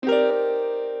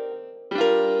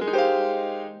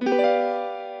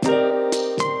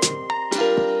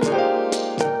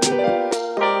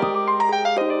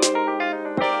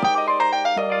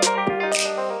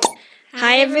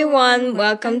everyone,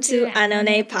 welcome to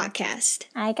Anone Podcast.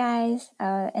 Hi guys,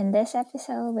 in this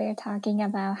episode we're talking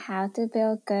about how to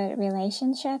build good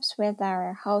relationships with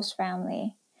our host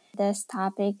family. This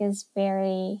topic is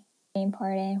very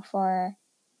important for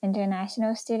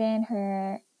international students who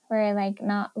are like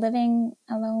not living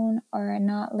alone or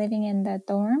not living in the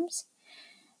dorms.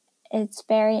 It's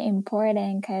very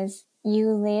important because you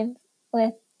live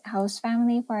with host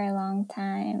family for a long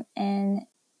time, and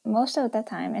most of the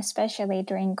time, especially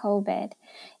during COVID,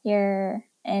 you're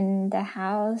in the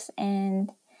house and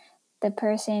the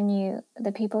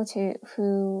people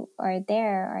who are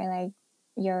there are like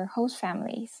your host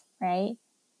families, right?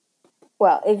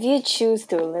 Well, if you choose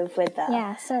to live with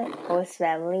a So host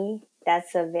family,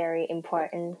 that's a very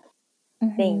important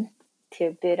mhm. thing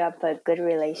to build up a good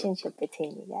relationship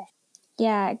between you guys.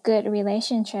 Yeah, good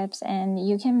relationships, and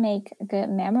you can make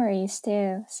good memories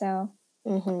too.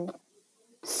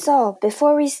 So,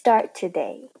 before we start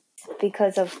today,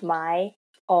 because of my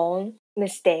own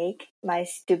mistake, my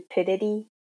stupidity,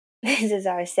 this is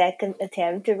our second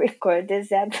attempt to record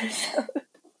this episode.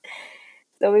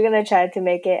 So, we're gonna try to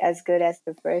make it as good as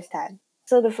the first time.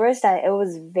 So, the first time, it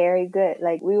was very good.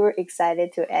 Like, we were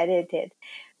excited to edit it.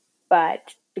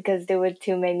 But because there were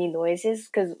too many noises,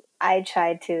 because I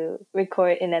tried to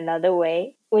record in another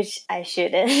way, which I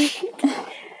shouldn't.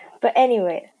 But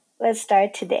anyway, let's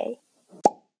start today.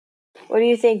 What do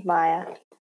you think, Maya?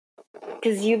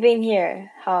 Because you've been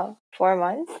here, 4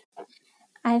 months?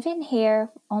 I've been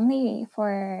here only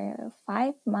for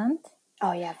 5 months.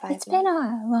 Oh yeah, 5 It's been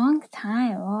a long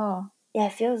time. Oh. Yeah,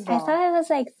 it feels I long. thought it was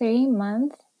like 3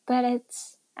 months, but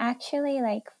it's actually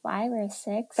like 5 or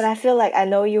 6. But I feel like I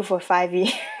know you for 5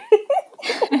 years.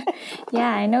 Yeah,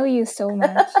 I know you so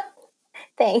much.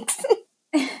 Thanks.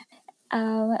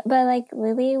 But like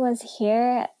Lily was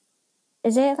here.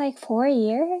 Is it like 4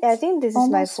 years? Yeah, I think this is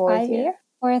my Almost 4th 5 year. years?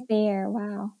 4th year,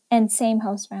 wow. And same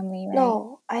host family, right?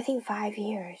 No, I think 5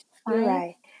 years. 5? You're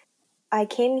right. I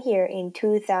came here in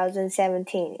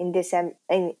 2017 in December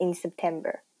in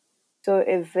September. So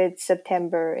if it's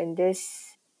September in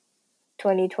this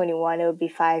 2021, it would be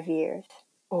 5 years.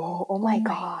 Oh my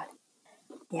god.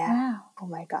 Yeah. Wow. Oh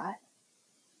my god.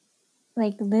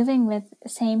 Like living with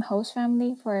same host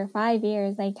family for 5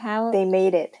 years, like how They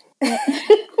made it.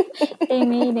 they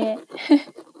made it.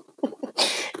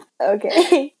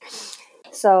 Okay.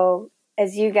 So,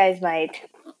 as you guys might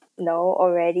know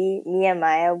already, me and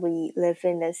Maya, we live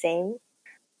in the same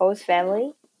host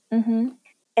family. Mm-hmm.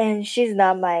 And she's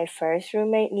not my first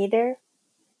roommate neither.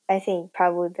 I think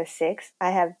probably the sixth. I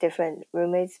have different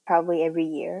roommates probably every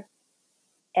year.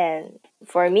 And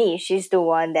for me, she's the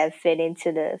one that fit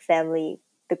into the family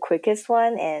the quickest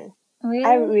one. And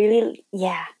I really,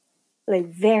 yeah, like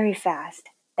very fast.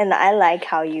 And I like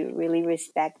how you really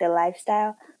respect the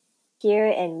lifestyle here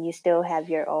and you still have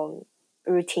your own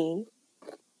routine.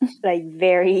 Like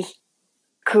very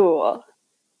cool.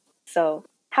 So,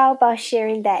 how about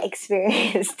sharing that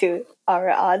experience to our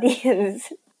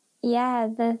audience? Yeah,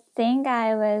 the thing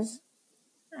I was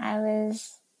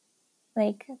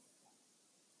like,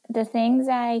 the things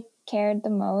I cared the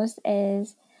most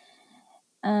is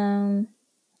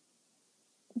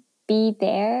be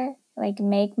there, like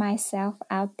make myself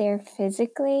out there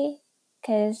physically,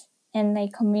 and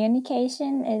like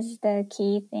communication is the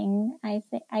key thing, I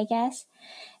guess,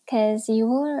 because you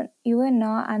will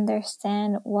not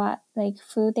understand what like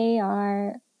who they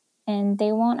are, and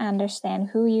they won't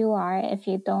understand who you are if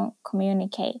you don't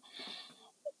communicate.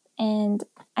 And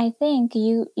I think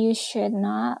you should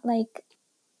not like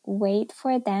wait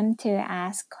for them to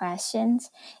ask questions.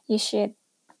 You should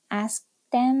ask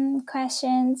them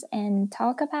questions and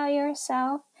talk about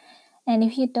yourself. And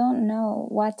if you don't know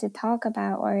what to talk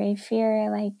about, or if you're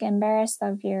like embarrassed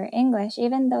of your English,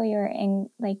 even though your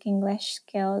English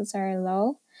skills are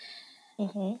low,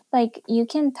 like you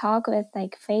can talk with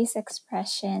like face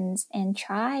expressions and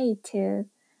try to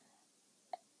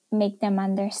make them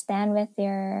understand with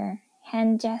your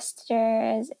hand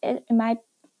gestures. It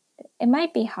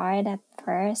might be hard at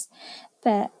first,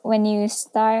 but when you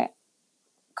start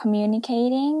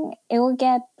communicating, it will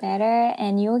get better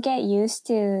and you'll get used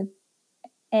to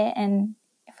it and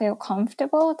feel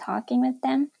comfortable talking with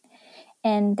them.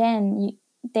 And then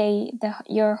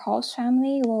your host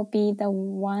family will be the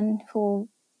one who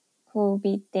will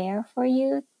be there for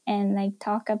you and like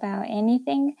talk about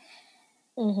anything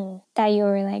that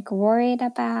you're like worried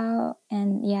about,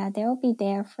 and yeah, they'll be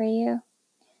there for you.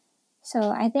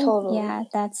 So I think yeah,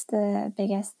 that's the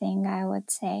biggest thing I would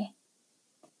say.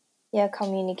 Yeah,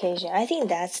 communication. I think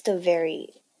that's the very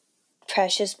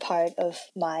precious part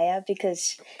of Maya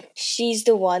because she's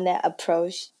the one that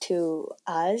approached to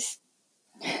us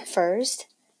first.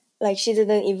 Like she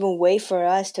didn't even wait for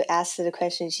us to ask the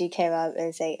question. She came up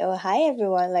and say, "Oh, hi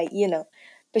everyone," like,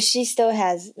 but she still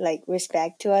has like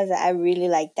respect to us. I really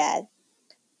like that,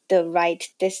 the right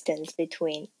distance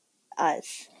between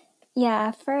us. Yeah,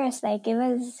 at first, like it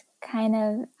was kind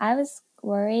of, I was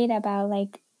worried about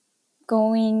like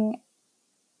going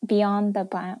beyond the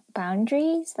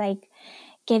boundaries, like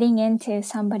getting into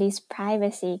somebody's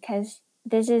privacy, because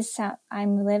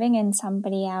I'm living in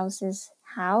somebody else's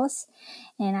house,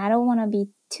 and I don't want to be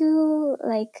too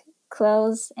like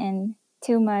close and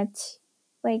too much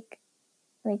like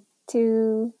like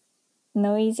too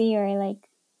noisy or like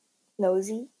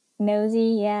Nosy,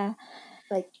 nosy. Yeah.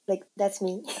 like that's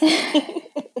me.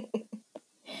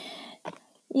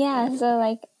 Yeah, so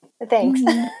like Thanks.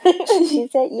 mhm. She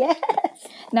said yes.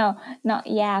 No, not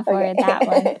yeah for that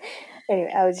one. Okay.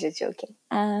 Anyway, I was just joking.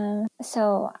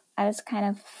 So I was kind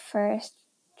of first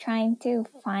trying to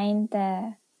find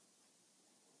the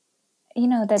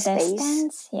the Space.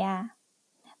 distance. Yeah.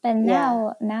 But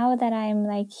Yeah. now that I'm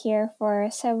like here for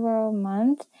several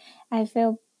months, I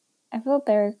feel I feel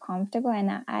very comfortable,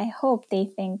 and I hope they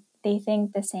think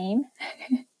the same.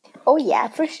 Oh yeah,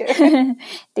 for sure.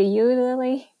 Do you,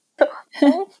 Lily?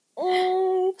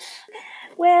 Mm,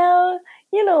 well,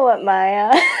 you know what,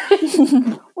 Maya?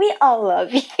 We all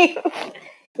love you.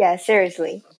 Yeah,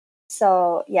 seriously.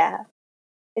 So yeah,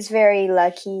 it's very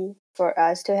lucky for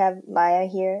us to have Maya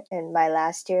here and my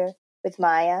last year with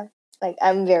Maya. Like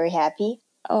I'm very happy.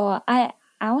 Oh, I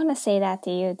want to say that to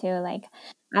you too. Like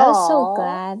I was so Aww.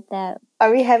 glad that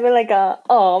Are we having like a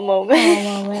aw oh moment?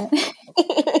 moment.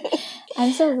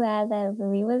 I'm so glad that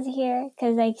Lily was here,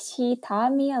 because like she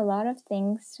taught me a lot of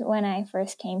things when I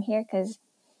first came here, because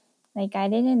like I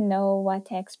didn't know what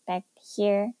to expect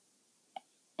here,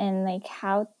 and like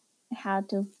how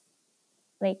to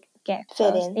like get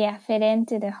Fit close, in. yeah, fit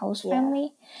into the host Yeah.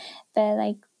 family. But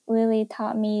like Lily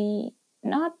taught me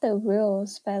not the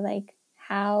rules, but like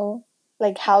how,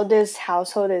 Like how this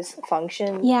household is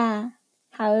function. yeah,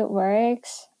 how it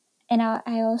works. And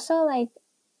I also like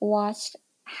watched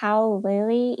how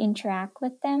Lily interact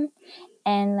with them,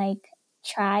 and like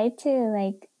try to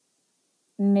like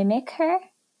mimic her,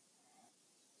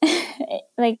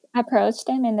 like approach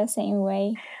them in the same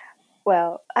way.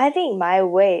 Well, I think my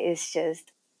way is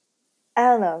just, I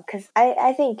don't know, because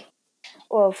I think,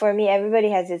 well, for me, everybody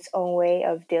has its own way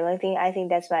of dealing things. I think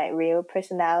that's my real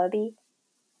personality.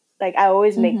 Like I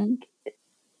always make Mm-hmm.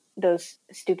 those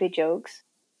stupid jokes,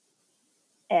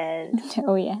 and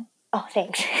Oh yeah. oh,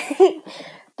 thanks.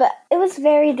 But it was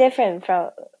very different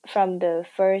from the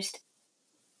first,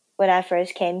 when I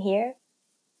first came here.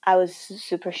 I was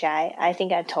super shy. I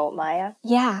think I told Maya.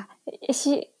 Yeah.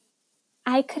 She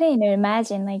I couldn't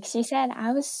imagine. Like she said,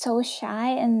 I was so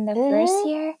shy in the first Hmm.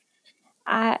 year.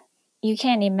 I You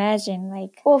can't imagine.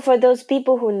 Like Well, for those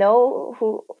people who know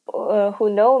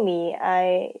me,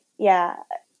 I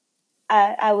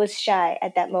was shy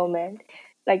at that moment.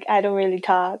 Like I don't really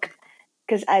talk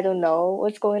because I don't know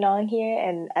what's going on here,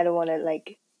 and I don't want to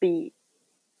like be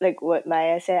like what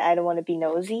Maya said. I don't want to be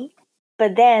nosy.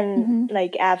 But then, mm-hmm.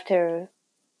 like after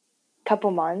a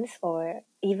couple months or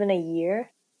even a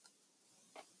year,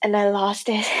 and I lost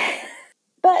it.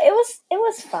 But it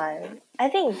was fun. I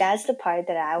think that's the part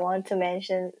that I want to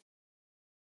mention.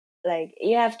 Like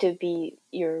you have to be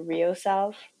your real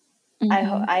self.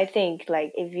 Mm-hmm. I think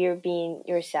like if you're being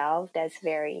yourself, that's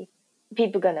very,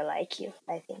 people gonna like you,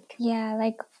 I think. Yeah,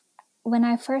 like when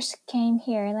I first came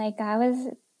here, like I was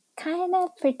kind of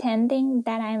pretending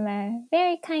that I'm a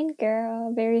very kind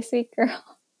girl, very sweet girl.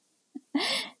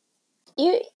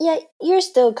 You're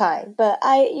still kind, but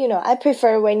I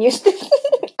prefer when you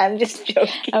I'm just I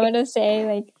joking. want to say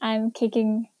like I'm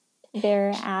kicking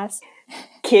their ass.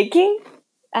 Kicking?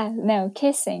 No,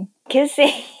 kissing.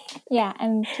 Kissing? Yeah,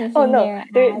 I'm Oh kissing no,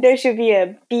 their there ass. should be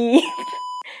a B.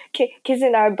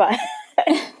 Kissing our butt.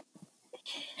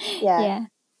 Yeah. Yeah.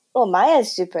 Well,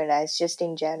 Maya's super nice just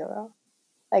in general.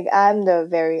 Like I'm the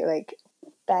very like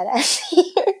badass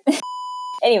here.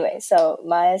 Anyway, so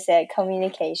Maya said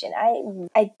communication.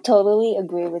 I totally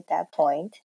agree with that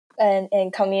point.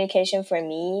 And communication for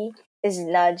me is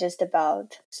not just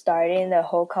about starting the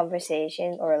whole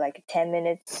conversation or like 10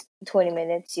 minutes, 20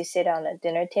 minutes you sit on a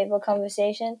dinner table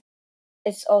conversation.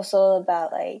 It's also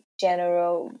about like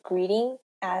general greeting.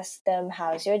 Ask them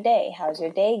how's your day? How's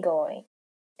your day going?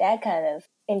 That kind of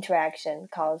interaction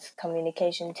calls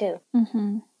communication too.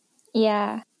 Mm-hmm.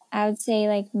 Yeah, I would say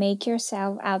like make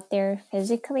yourself out there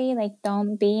physically. Like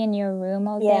don't be in your room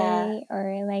all Yeah. day,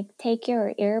 or like take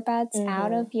your earbuds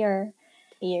out Mm-hmm. of your,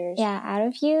 Ears. yeah, out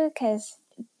of you, because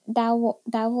that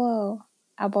will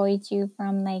avoid you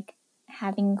from like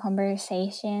having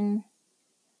conversation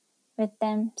with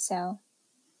them. So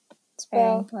it's very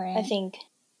Well, I important. think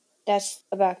that's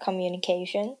about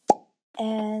communication.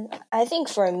 And I think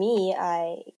for me,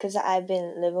 because I've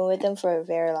been living with them for a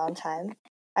very long time,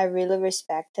 I really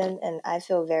respect them and I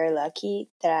feel very lucky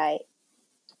that I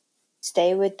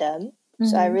stay with them.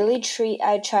 So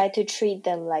I try to treat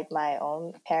them like my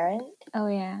own parent. Oh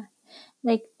yeah,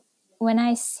 like when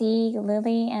I see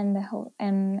Lily and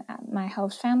my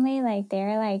host family, like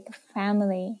they're like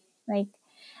family. Like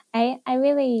I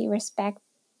really respect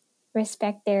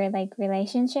their like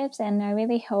relationships, and I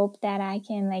really hope that I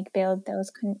can like build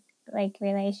those like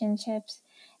relationships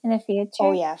in the Oh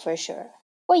future. yeah, for sure.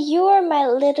 Well, you are my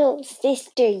little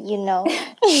sister, you know.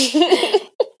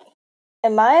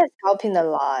 And Maya's helping a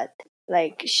lot.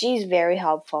 Like she's very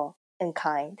helpful and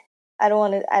kind. I don't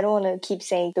want to keep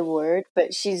saying the word,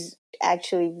 but she's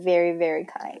actually very very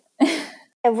kind.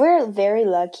 And we're very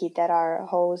lucky that our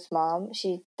host mom,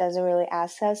 she doesn't really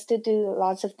ask us to do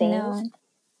lots of things. No,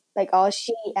 Like all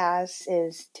she asks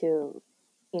is to,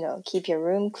 keep your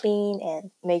room clean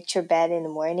and make your bed in the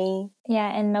morning. yeah,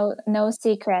 and no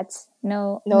secrets,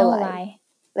 No no lie. lie.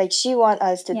 Like she want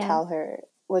us to Yeah. tell her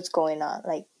what's going on.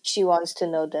 Like she wants to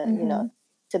know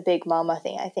the big mama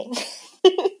thing, I think.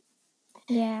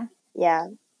 Yeah. Yeah.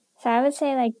 So I would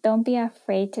say like don't be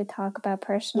afraid to talk about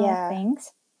personal Yeah.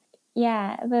 things.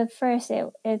 Yeah, but first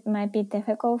it might be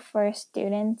difficult for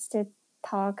students to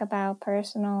talk about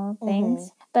personal Mhm.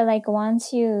 things. But like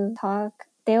once you talk,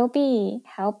 they'll be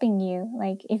helping you.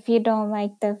 Like if you don't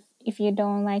like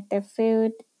the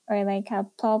food or like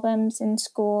have problems in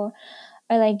school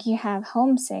or like you have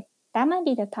homesick, that might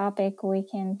be the topic we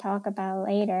can talk about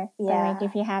later. But like Yeah.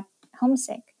 if you have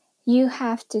homesick, you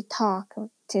have to talk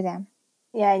to them.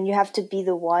 Yeah, and you have to be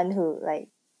the one who like,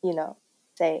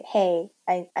 say, "Hey,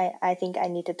 I think I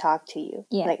need to talk to you."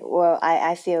 Yeah. Like, well,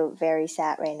 I feel very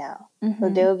sad right now. So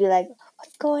Mm-hmm. they'll be like,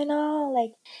 "What's going on?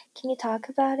 Like, can you talk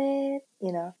about it?"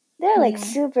 They're like Yeah.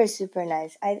 super super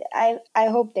nice. I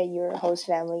hope that your host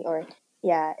family or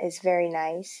yeah, is very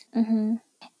nice. Mm-hmm.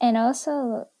 And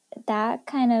also that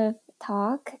kind of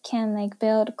talk can like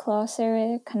build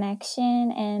closer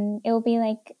connection, and it'll be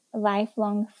like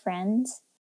lifelong friends.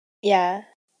 Yeah.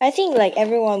 I think like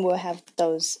everyone will have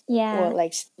those, Yeah. well,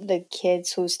 like the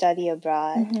kids who study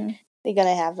abroad, Mm-hmm. they're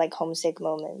gonna have like homesick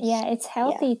moments. Yeah, it's Yeah.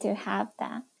 healthy to have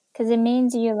that because it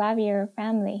means you love your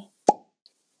family.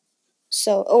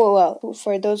 So, oh well,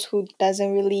 for those who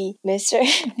doesn't really miss their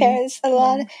Mm-hmm. parents a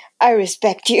lot, Yeah. I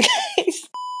respect you guys.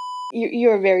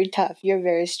 You're very tough. You're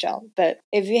very strong. But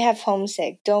if you have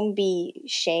homesick, don't be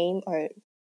shame or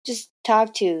just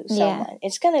talk to Yeah. someone.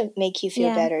 It's gonna make you feel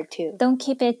Yeah. better too. Don't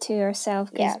keep it to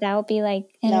yourself because Yeah. that will be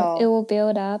like, and it No, will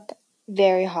build up.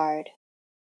 very hard.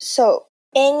 So,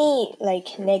 any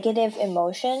like negative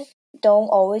emotion, don't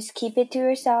always keep it to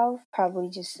yourself. Probably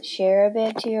just share a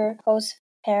bit to your host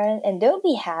parent, and they'll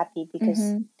be happy because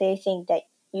Mm-hmm. they think that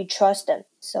you trust them.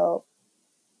 So,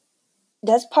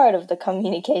 that's part of the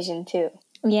communication too.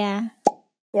 Yeah.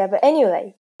 Yeah, but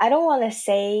anyway, I don't want to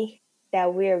say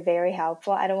that we're very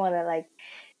helpful. I don't want to like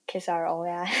kiss our own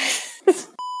ass.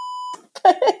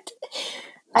 But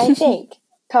I think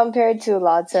compared to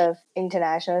lots of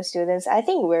international students, I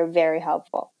think we're very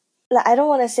helpful. Like, I don't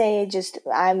want to say just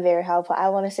I'm very helpful. I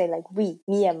want to say like me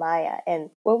and Maya, and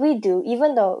what we do,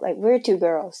 even though like we're two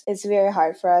girls, it's very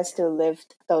hard for us to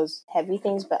lift those heavy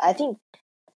things. But I think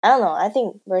I don't know. I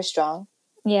think we're strong.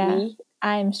 Yeah. We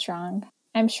I'm strong.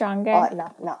 I'm oh stronger.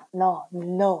 no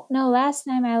No, last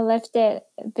time I lifted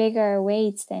bigger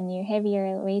weights than you,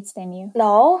 heavier weights than you.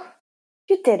 no,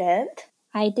 you didn't.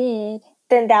 I did.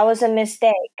 Then that was a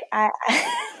mistake.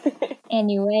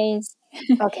 Anyways,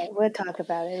 Okay, we'll talk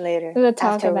about it later we'll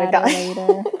talk after we're about it done.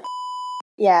 later.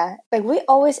 Yeah, like we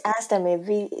always ask them if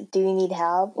we do you need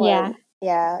help Yeah. or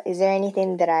yeah, is there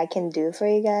anything that I can do for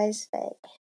you guys? Like,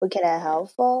 what can I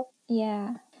help for?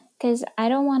 Yeah. Because I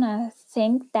don't want to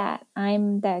think that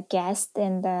I'm the guest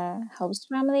in the host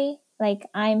family. Like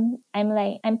I'm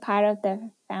part of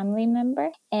the family member,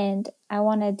 and I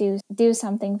want to do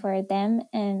something for them.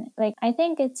 And like I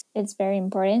think it's very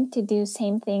important to do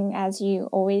same thing as you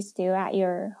always do at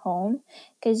your home,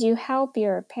 because you help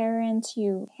your parents,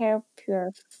 you help your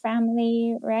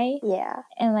family, right? Yeah,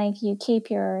 And like you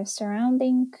keep your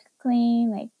surrounding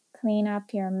clean, like clean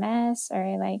up your mess,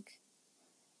 or like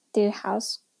do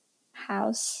house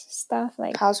stuff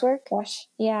like housework. wash,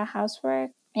 yeah,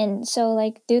 housework. And so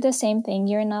like do the same thing.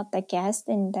 You're not the guest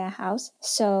in the house,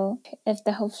 so if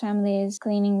the whole family is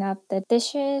cleaning up the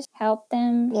dishes, help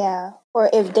them. Yeah, or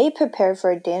if they prepare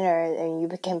for dinner, then you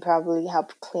can probably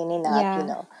help cleaning up.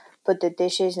 Yeah. put the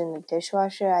dishes in the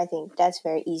dishwasher, I think that's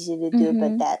very easy to do,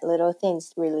 but that little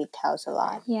things really tells a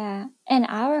lot. Yeah. And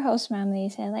our host family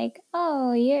said like,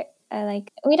 oh, you're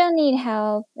like, we don't need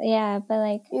help. Yeah. But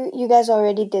like, You guys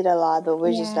already did a lot, but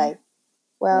we're just like,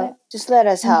 well, just let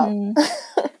us help.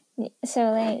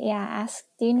 So like, yeah, ask,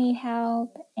 do you need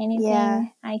help?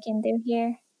 Anything I can do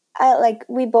here?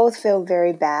 We both feel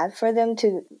very bad for them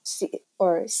to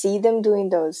see them doing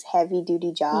those heavy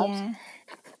duty jobs. Yeah.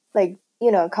 Like,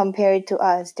 compared to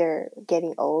us, they're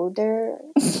getting older,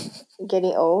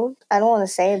 getting old. I don't want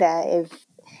to say that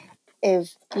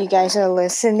if you guys are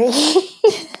listening.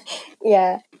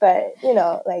 Yeah, but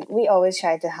like we always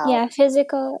try to help. Yeah,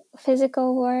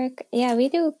 physical work. Yeah, we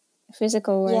do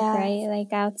physical work, right?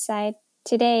 Like outside.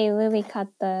 Today, Lily cut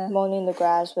the mowing the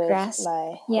grass with grass.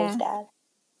 my host dad.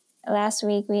 Last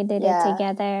week we did it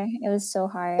together. It was so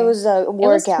hard. It was a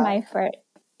workout. It was my first,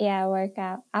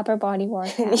 workout, upper body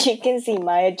workout. You can see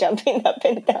Maya jumping up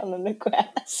and down on the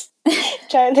grass,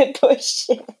 trying to push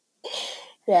it.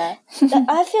 Yeah,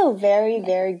 I feel very,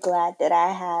 very glad that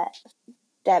I had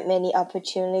that many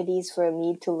opportunities for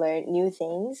me to learn new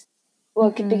things.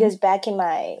 Well, because back in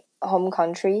my home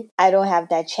country, I don't have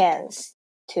that chance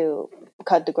to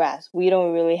cut the grass. We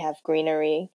don't really have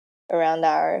greenery around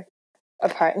our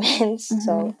apartments,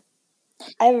 so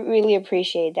I really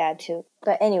appreciate that too.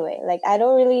 But anyway, like I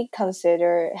don't really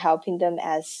consider helping them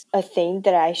as a thing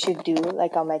that I should do,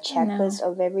 like on my checklist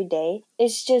of every day.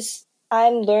 It's just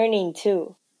I'm learning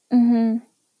too.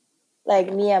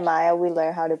 Like me and Maya, we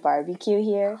learn how to barbecue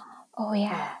here. Oh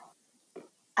yeah.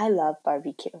 I love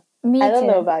barbecue. Me I don't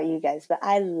too. know about you guys, but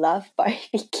I love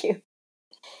barbecue.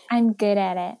 I'm good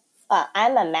at it.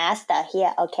 I'm a master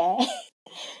here, okay?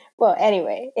 Well,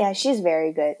 anyway, yeah, she's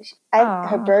very good.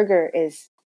 Her burger is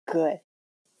good.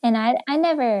 And I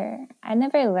never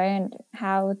learned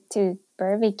how to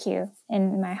barbecue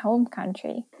in my home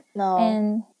country. No.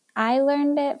 And I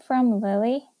learned it from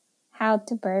Lily, how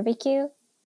to barbecue.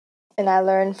 And I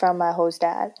learned from my host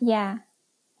dad. Yeah.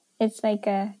 It's like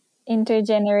a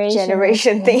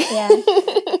intergenerational thing. Yeah.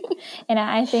 And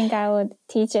I think I would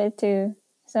teach it to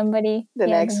somebody. The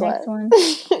next one.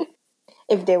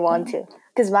 If they want to.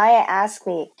 Because Maya asked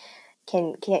me,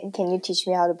 can you teach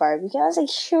me how to barbecue? I was like,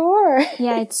 sure.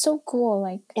 Yeah, it's so cool.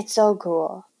 Like it's so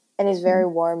cool. And it's very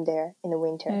warm there in the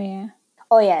winter. Oh yeah.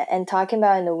 Oh yeah, and talking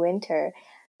about in the winter,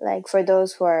 like for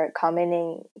those who are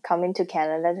coming to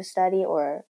Canada to study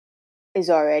or is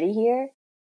already here,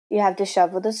 you have to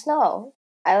shovel the snow.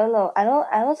 I don't know. I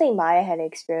don't think Maya had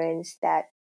experienced that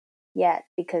yet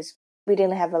because we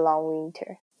didn't have a long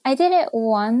winter. I did it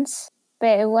once,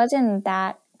 but it wasn't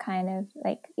that kind of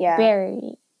like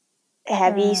very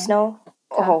heavy snow.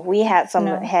 Oh, we had some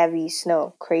heavy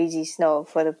snow, crazy snow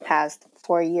for the past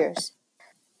 4 years.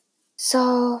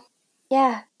 So,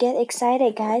 yeah, get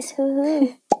excited, guys.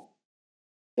 Hoo-hoo.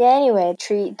 Yeah, anyway,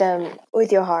 treat them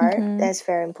with your heart. That's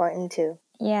very important too.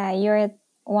 Yeah, you're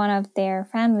one of their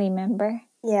family member.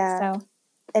 Yeah. So.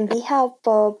 And be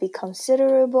helpful, be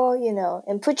considerable,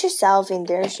 and put yourself in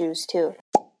their shoes too.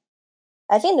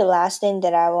 I think the last thing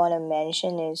that I want to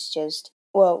mention is just,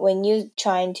 well, when you're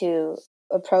trying to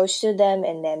approach to them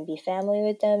and then be family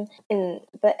with them,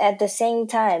 but at the same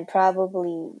time,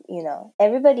 probably,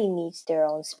 everybody needs their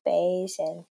own space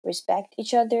and respect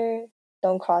each other.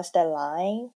 Don't cross that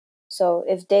line. So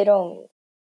if they don't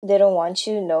want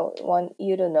you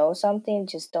to know something,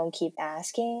 just don't keep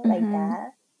asking like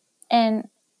that. And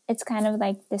it's kind of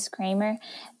like disclaimer,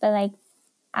 but like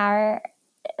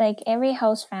every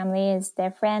host family is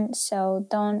different, so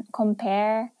don't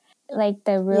compare like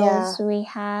the rules we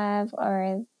have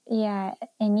or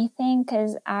anything,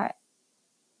 because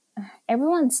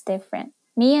everyone's different.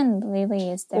 Me and Lily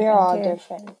is different. We're all too.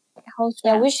 different.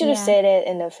 We should have said it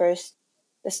in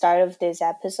the start of this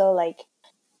episode. Like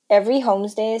every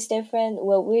homestay is different.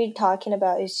 What we're talking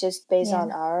about is just based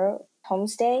on our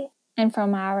homestay and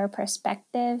from our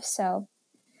perspective. So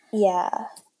yeah,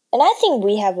 and I think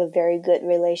we have a very good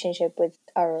relationship with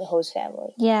our host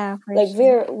family. Yeah, for like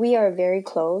sure. we are very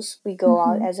close. We go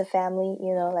out as a family,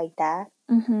 like that.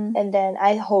 And then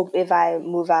I hope if I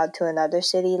move out to another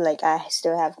city, like I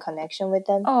still have connection with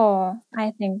them. Oh,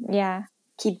 I think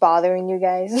keep bothering you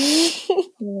guys.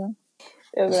 They'll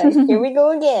be like, here we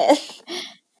go again.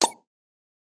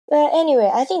 But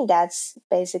anyway, I think that's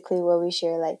basically what we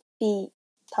share. Like, be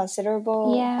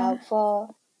considerable,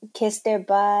 helpful, kiss their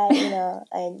butt,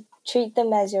 and treat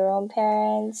them as your own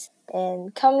parents,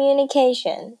 and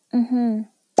communication.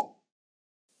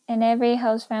 And every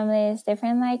host family is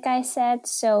different, like I said.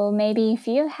 So maybe if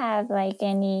you have like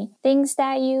any things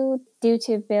that you do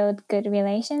to build good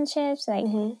relationships, like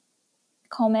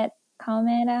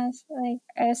comment us, like,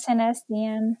 or send us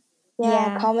DM.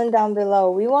 Yeah, comment down below.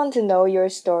 We want to know your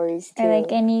stories too. Or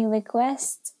like any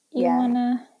requests you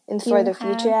wanna. And for the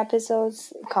future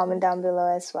episodes, comment down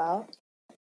below as well.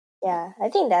 Yeah, I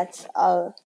think that's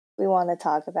all we want to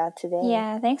talk about today.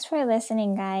 Yeah, thanks for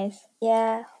listening, guys.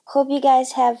 Yeah, hope you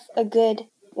guys have a good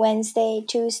Wednesday,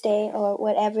 Tuesday, or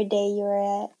whatever day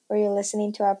you're at, or you're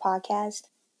listening to our podcast.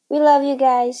 We love you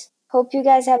guys. Hope you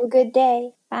guys have a good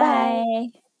day. Bye.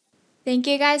 Thank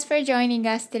you guys for joining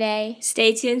us today.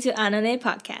 Stay tuned to Anone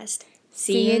Podcast.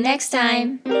 See you next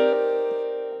time.